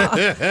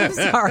 I'm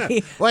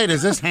sorry. Wait,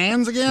 is this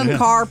hands again?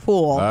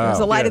 Carpool. Oh, There's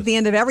a light yes. at the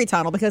end of every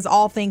tunnel because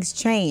all things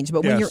change.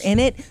 But when Yes. you're in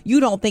it, you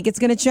don't think it's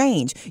going to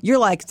change. You're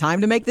like, time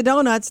to make the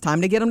donuts,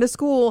 time to get them to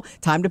school,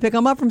 time to pick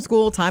them up from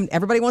school, time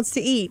everybody wants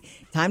to eat,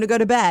 time to go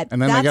to bed.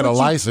 And then That's they get a what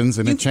license,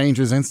 and it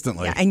changes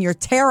instantly. Yeah, and you're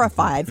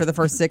terrified for the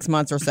first 6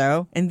 months or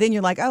so. And then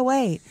you're like, oh,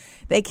 wait,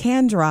 they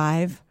can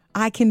drive.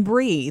 I can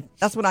breathe.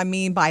 That's what I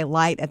mean by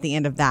light at the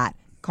end of that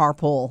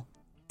carpool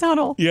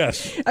tunnel.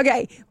 Yes.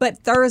 Okay, but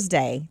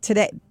Thursday,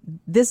 today,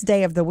 this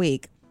day of the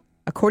week,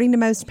 according to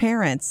most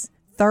parents,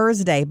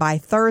 by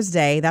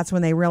Thursday, that's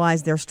when they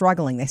realize they're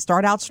struggling. They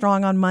start out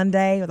strong on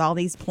Monday with all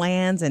these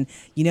plans and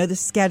the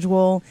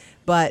schedule,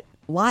 but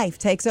life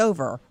takes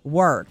over.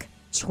 Work,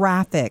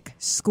 traffic,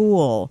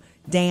 school,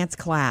 dance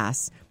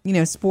class,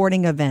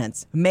 sporting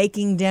events,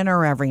 making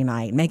dinner every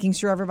night, making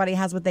sure everybody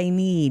has what they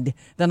need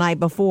the night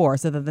before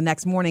so that the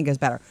next morning goes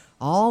better.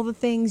 All the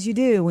things you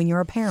do when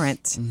you're a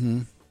parent.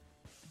 Mm-hmm.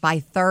 By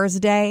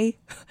Thursday,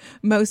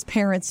 most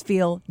parents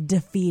feel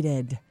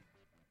defeated.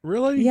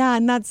 Really? Yeah,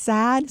 and that's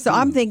sad. So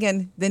I'm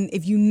thinking, then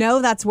if you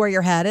know that's where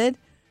you're headed,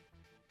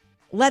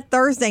 let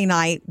Thursday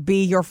night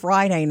be your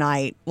Friday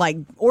night. Like,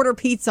 order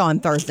pizza on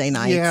Thursday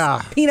nights.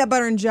 Yeah. Peanut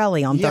butter and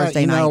jelly on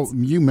Thursday nights.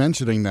 You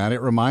mentioning that,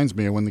 it reminds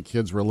me of when the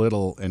kids were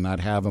little and I'd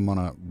have them on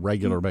a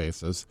regular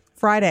basis.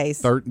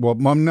 Fridays. I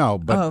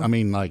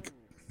mean, like,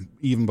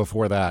 even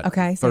before that.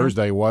 Okay.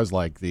 Thursday was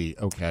like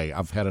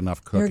I've had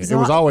enough cooking. It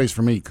was always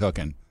for me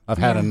cooking. I've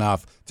had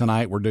enough.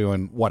 Tonight we're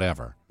doing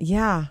whatever.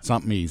 Yeah.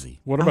 Something easy.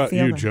 What about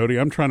you, Jody?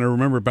 I'm trying to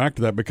remember back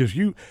to that because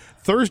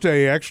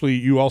Thursday, actually,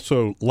 you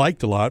also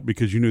liked a lot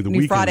because you knew the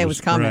weekend Friday was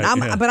coming.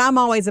 Right, But I'm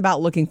always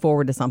about looking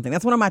forward to something.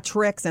 That's one of my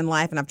tricks in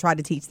life, and I've tried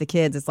to teach the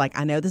kids. It's like,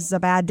 I know this is a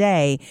bad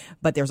day,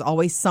 but there's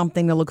always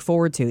something to look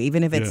forward to,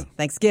 even if it's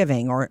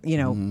Thanksgiving or,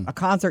 a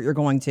concert you're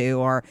going to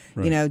or,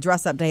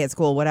 dress up day at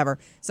school, whatever.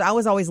 So I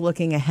was always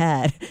looking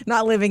ahead,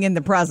 not living in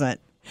the present.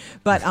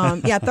 But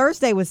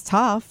Thursday was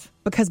tough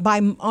because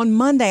on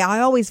Monday,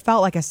 I always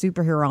felt like a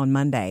superhero on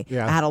Monday.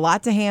 Yeah. I had a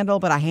lot to handle,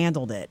 but I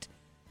handled it.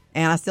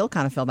 And I still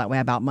kind of feel that way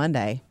about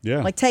Monday.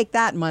 Yeah. Like, take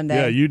that Monday.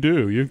 Yeah, you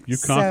do. You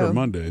conquer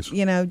Mondays.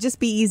 Just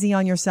be easy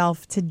on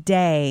yourself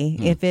today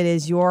if it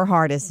is your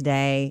hardest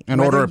day. And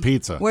order a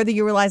pizza. Whether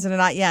you realize it or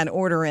not, and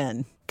order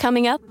in.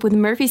 Coming up with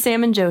Murphy,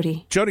 Sam, and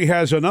Jody. Jody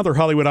has another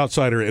Hollywood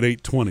Outsider at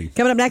 8:20.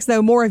 Coming up next,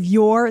 though, more of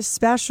your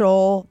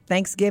special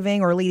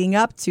Thanksgiving or leading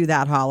up to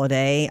that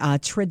holiday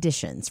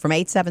traditions from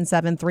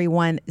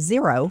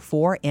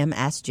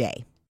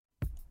 877-310-4MSJ.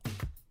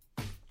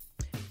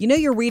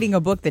 You're reading a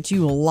book that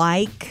you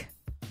like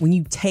when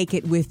you take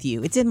it with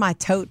you. It's in my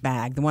tote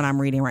bag, the one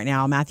I'm reading right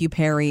now, Matthew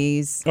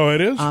Perry's. Oh,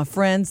 it is?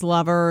 Friends,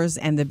 Lovers,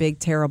 and the Big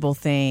Terrible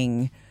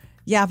Thing.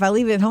 Yeah, if I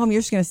leave it at home,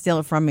 you're just going to steal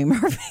it from me,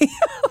 Murphy.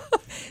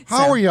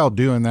 How are y'all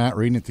doing that,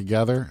 reading it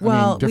together?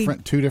 Well,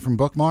 two different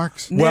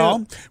bookmarks? No.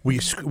 Well,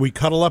 we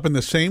cuddle up in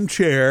the same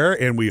chair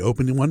and we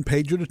open one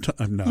page at a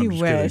time. No, I'm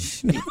just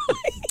wish. kidding.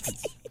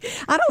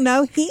 I don't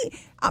know.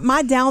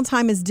 My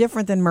downtime is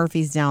different than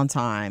Murphy's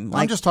downtime.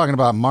 I'm just talking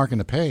about marking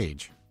the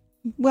page.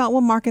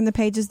 Well, marking the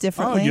pages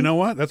differently. Oh, you know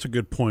what? That's a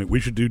good point. We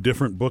should do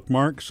different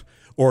bookmarks.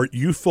 Or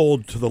you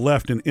fold to the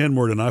left and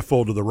inward, and I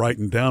fold to the right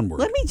and downward.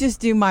 Let me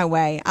just do my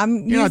way.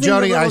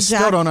 Jody, I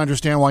still don't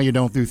understand why you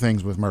don't do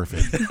things with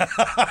Murphy.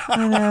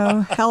 I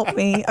know. Help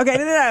me. Okay,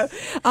 no.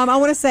 I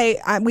want to say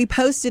we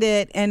posted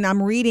it, and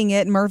I'm reading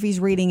it. Murphy's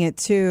reading it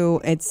too.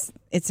 It's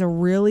a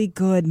really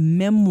good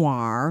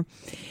memoir.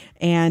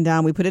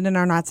 And we put it in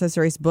our Not So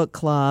Serious book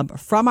club.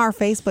 From our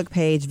Facebook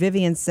page,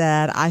 Vivian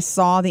said, I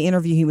saw the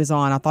interview he was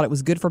on. I thought it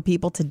was good for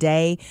people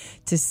today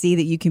to see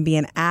that you can be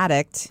an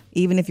addict,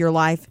 even if your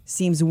life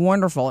seems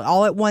wonderful.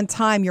 All at one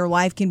time, your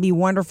life can be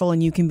wonderful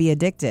and you can be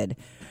addicted.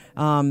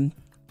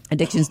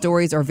 Addiction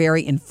stories are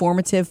very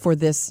informative for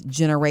this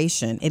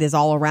generation. It is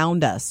all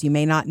around us. You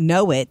may not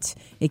know it.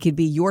 It could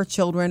be your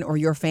children or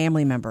your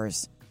family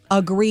members.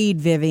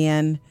 Agreed,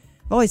 Vivian.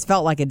 I've always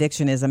felt like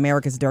addiction is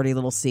America's dirty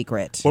little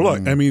secret. Well,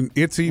 look, I mean,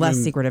 it's even less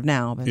secretive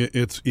now. But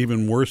it's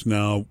even worse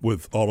now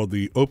with all of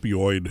the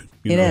opioid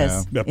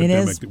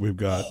epidemic that we've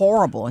got.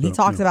 Horrible, and he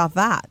talks about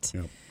that.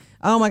 Yeah.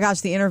 Oh my gosh,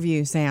 the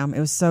interview, Sam.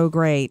 It was so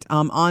great.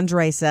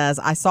 Andre says,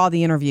 I saw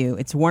the interview.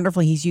 It's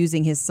wonderful. He's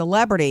using his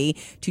celebrity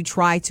to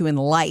try to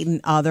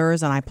enlighten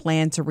others, and I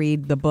plan to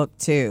read the book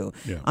too.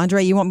 Yeah.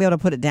 Andre, you won't be able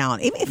to put it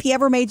down. Even if he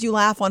ever made you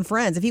laugh on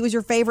Friends, if he was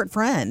your favorite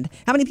friend.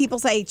 How many people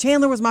say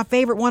Chandler was my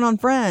favorite one on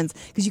Friends?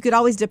 Because you could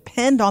always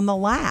depend on the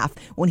laugh.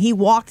 When he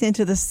walked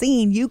into the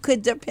scene, you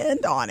could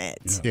depend on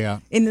it.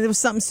 Yeah. And there's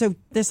something so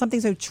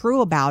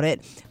true about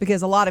it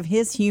because a lot of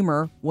his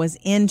humor was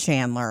in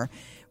Chandler.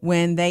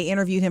 When they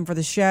interviewed him for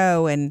the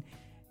show, and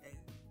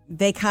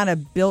they kind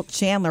of built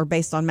Chandler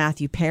based on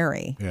Matthew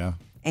Perry. Yeah.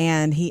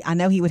 And I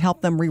know he would help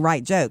them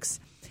rewrite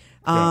jokes.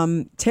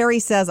 Terry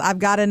says, I've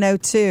got to know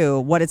too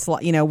what it's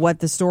like,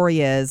 what the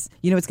story is.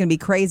 What's going to be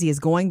crazy is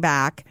going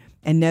back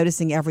and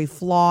noticing every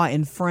flaw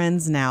in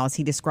Friends now as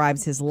he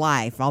describes his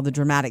life, all the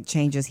dramatic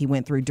changes he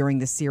went through during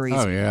the series.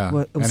 Oh, yeah.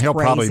 And he'll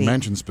probably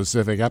mention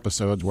specific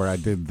episodes where I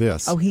did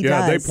this. Oh, he does.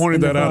 Yeah, they pointed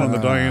that out in the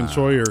Diane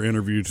Sawyer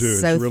interview, too.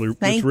 So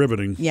it's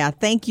riveting. Yeah,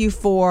 thank you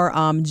for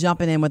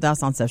jumping in with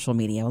us on social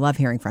media. I love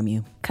hearing from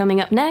you.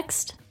 Coming up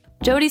next,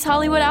 Jody's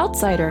Hollywood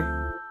Outsider.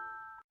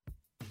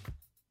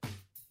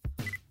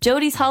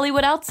 Jody's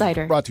Hollywood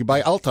Outsider. Brought to you by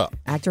Alta.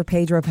 Actor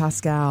Pedro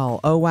Pascal.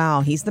 Oh,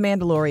 wow. He's the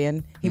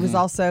Mandalorian. He was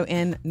also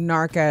in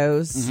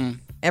Narcos.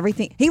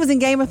 Everything. He was in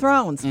Game of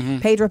Thrones.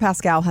 Pedro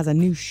Pascal has a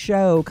new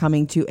show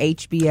coming to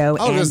HBO.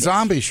 Oh, the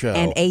zombie show.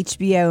 And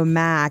HBO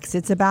Max.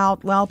 It's about,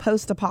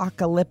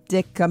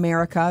 post-apocalyptic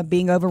America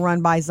being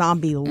overrun by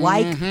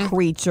zombie-like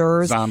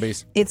creatures.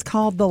 Zombies. It's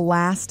called The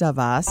Last of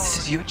Us. This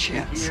is your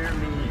chance.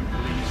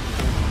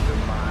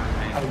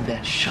 Oh,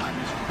 that shot.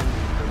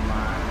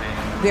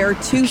 There are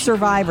two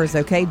survivors,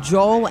 okay?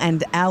 Joel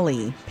and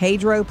Ellie.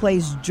 Pedro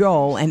plays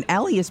Joel, and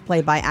Ellie is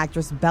played by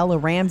actress Bella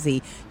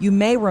Ramsey. You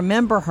may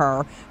remember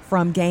her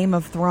from Game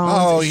of Thrones.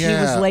 Oh, She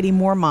yeah. was Lady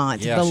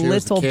Mormont, Yeah, the she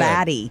was the little kid.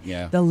 baddie.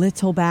 Yeah. The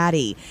little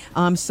baddie.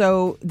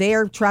 So they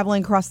are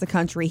traveling across the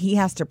country. He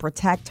has to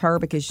protect her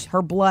because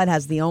her blood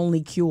has the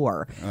only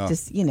cure. Oh,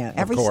 Just,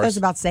 every course. show's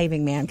about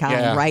saving mankind,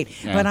 Yeah, right?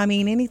 yeah. But I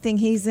mean, anything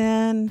he's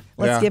in,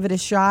 let's Yeah. give it a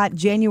shot.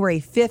 January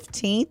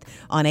 15th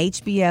on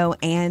HBO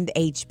and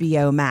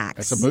HBO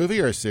Max. It's a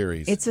movie or a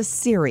series? It's a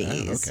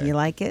series. Oh, okay. You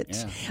like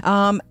it?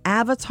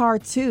 Avatar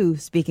 2,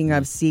 speaking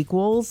of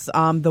sequels,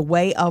 The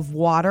Way of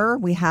Water.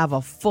 We have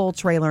a full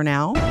trailer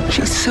now.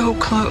 She's so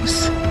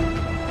close.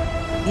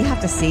 You have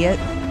to see it.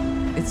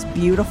 It's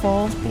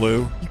beautiful.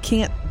 Blue. You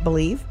can't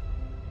believe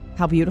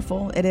how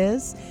beautiful it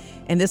is.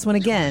 And this one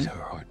again,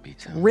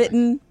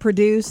 written,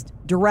 produced,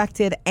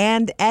 directed,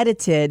 and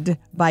edited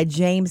by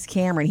James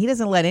Cameron. He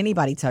doesn't let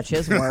anybody touch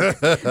his work.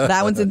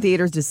 That one's in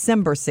theaters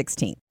December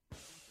 16th.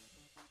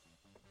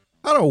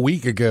 About a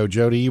week ago,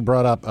 Jody, you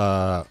brought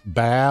up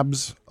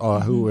Babs,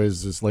 who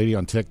is this lady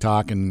on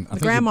TikTok, and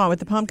The grandma with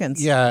the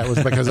pumpkins. Yeah, it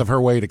was because of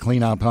her way to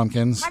clean out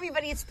pumpkins. Hi,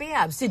 everybody, it's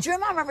Babs. Did your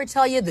mom ever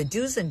tell you the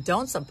do's and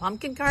don'ts of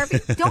pumpkin carving?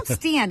 Don't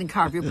stand and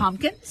carve your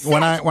pumpkin.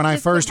 When I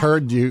first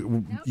heard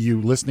you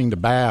listening to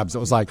Babs, it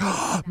was like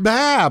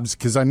Babs,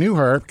 because I knew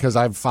her because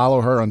I follow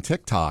her on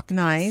TikTok.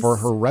 Nice. For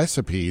her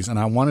recipes, and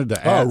I wanted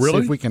to add. See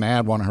if we can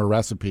add one of her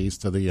recipes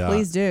to the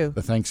Please do.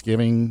 the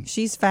Thanksgiving.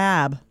 She's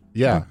fab.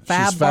 Yeah,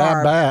 Fab she's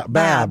Fab Barb.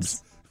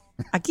 Babs.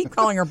 I keep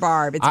calling her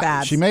Barb. It's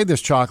Babs. She made this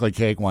chocolate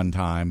cake one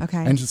time. Okay.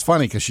 And it's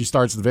funny because she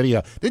starts the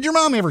video. Did your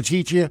mom ever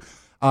teach you?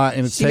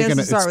 And it's She knows taking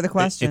to start with a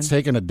question. It's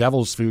taking a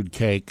devil's food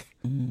cake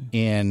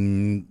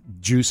and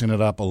juicing it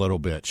up a little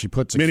bit. She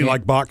puts Meaning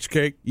like box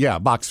cake? Yeah,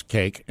 box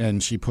cake,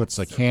 and she puts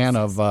a can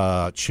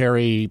of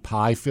cherry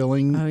pie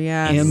filling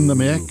yes. in the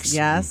mix.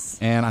 Yes.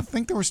 And I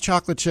think there was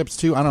chocolate chips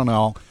too. I don't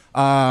know.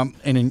 And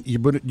then you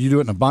do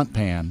it in a bundt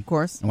pan, of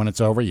course. And when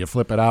it's over, you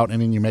flip it out,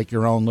 and then you make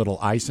your own little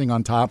icing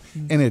on top.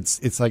 And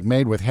it's like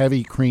made with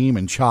heavy cream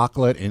and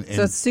chocolate, and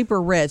So it's super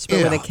rich,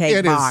 but with a cake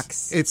it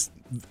box. It's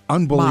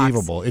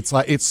unbelievable. It's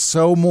like it's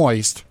so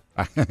moist.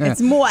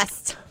 It's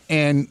moist.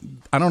 And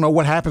I don't know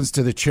what happens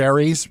to the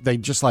cherries. They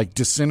just like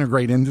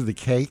disintegrate into the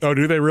cake. Oh,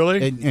 do they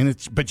really? And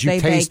it's but you They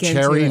taste bake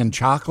into cherry it. and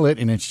chocolate,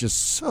 and it's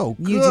just so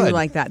good. You do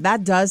like that.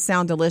 That does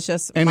sound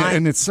delicious.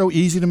 and it's so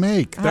easy to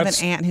make. I have an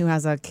aunt who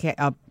has a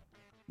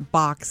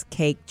box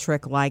cake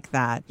trick like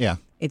that. Yeah.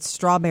 It's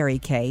strawberry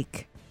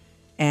cake.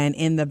 And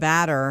in the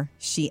batter,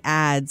 she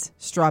adds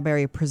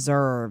strawberry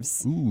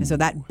preserves. And so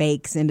that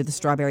bakes into the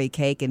strawberry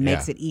cake and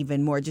makes it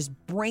even more, just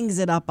brings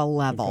it up a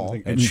level.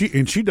 And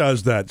she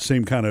does that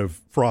same kind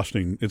of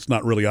frosting. It's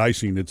not really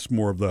icing. It's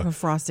more of the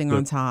frosting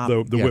on top.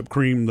 The whipped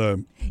cream.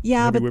 The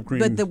heavy whipped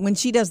cream. But when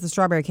she does the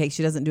strawberry cake,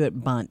 she doesn't do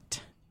it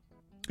bundt.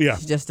 Yeah.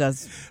 She just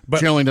does.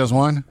 She only does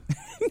one.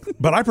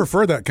 But I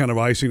prefer that kind of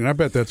icing, and I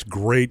bet that's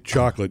great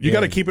chocolate. You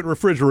got to keep it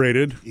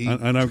refrigerated,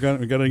 and I've got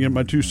to get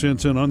my 2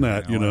 cents in on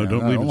that. Don't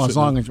leave it as sitting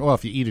long as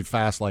if you eat it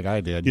fast like I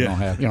did, you don't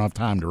have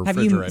time to Have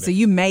refrigerate it. So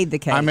you made the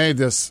cake? I made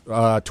this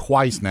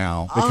twice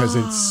now because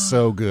it's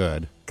so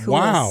good. Cool.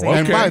 Wow.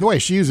 And okay. by the way,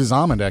 she uses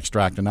almond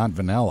extract and not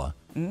vanilla,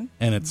 and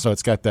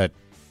it's got that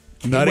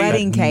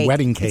wedding cake.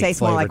 Wedding cake. It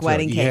tastes more flavor like to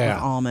wedding it. cake Yeah.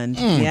 with almond.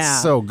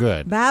 It's so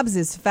good. Babs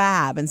is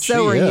fab, and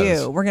so She are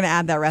is. you. We're going to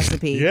add that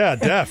recipe. Yeah,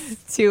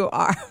 def. To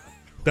our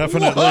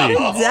Definitely.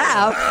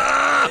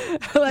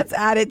 Let's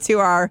add it to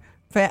our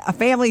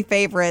family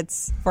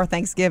favorites for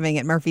Thanksgiving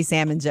at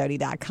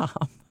murphysamandjody.com.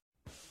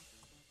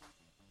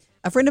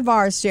 A friend of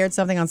ours shared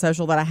something on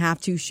social that I have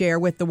to share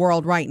with the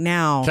world right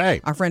now. Okay.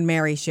 Our friend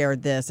Mary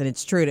shared this, and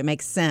it's true. It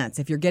makes sense.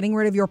 If you're getting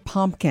rid of your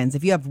pumpkins,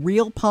 if you have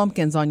real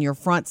pumpkins on your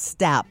front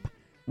step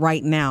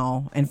right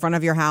now in front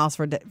of your house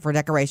for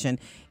decoration,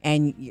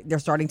 and they're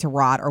starting to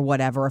rot or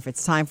whatever, if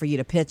it's time for you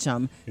to pitch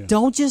them,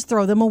 don't just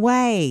throw them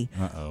away.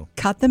 Uh-oh.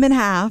 Cut them in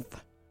half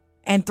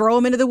and throw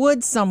them into the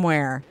woods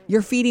somewhere.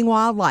 You're feeding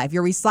wildlife.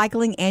 You're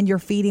recycling and you're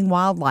feeding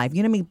wildlife.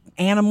 You know how many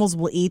animals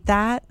will eat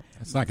that?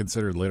 It's not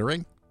considered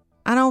littering?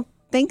 I don't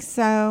think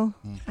so.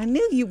 I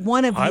knew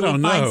one of you I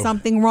don't would find know.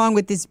 something wrong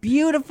with this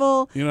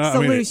beautiful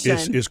solution.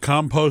 I mean, is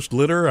compost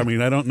litter? I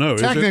mean, I don't know.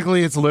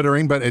 Technically, it's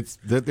littering, but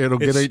it'll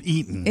get it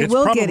eaten. It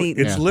will get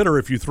eaten. It's litter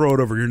if you throw it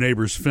over your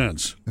neighbor's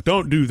fence.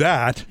 Don't do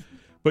that.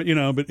 But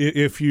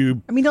if you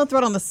don't throw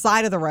it on the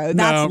side of the road.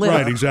 That's litter.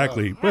 Right,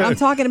 exactly. I'm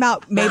talking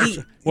about maybe.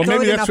 Well, throw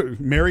maybe it in that's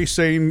what Mary's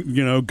saying.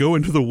 Go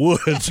into the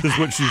woods is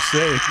what she's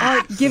saying.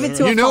 or give it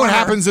to a You know what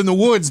farmer. happens in the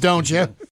woods, don't you?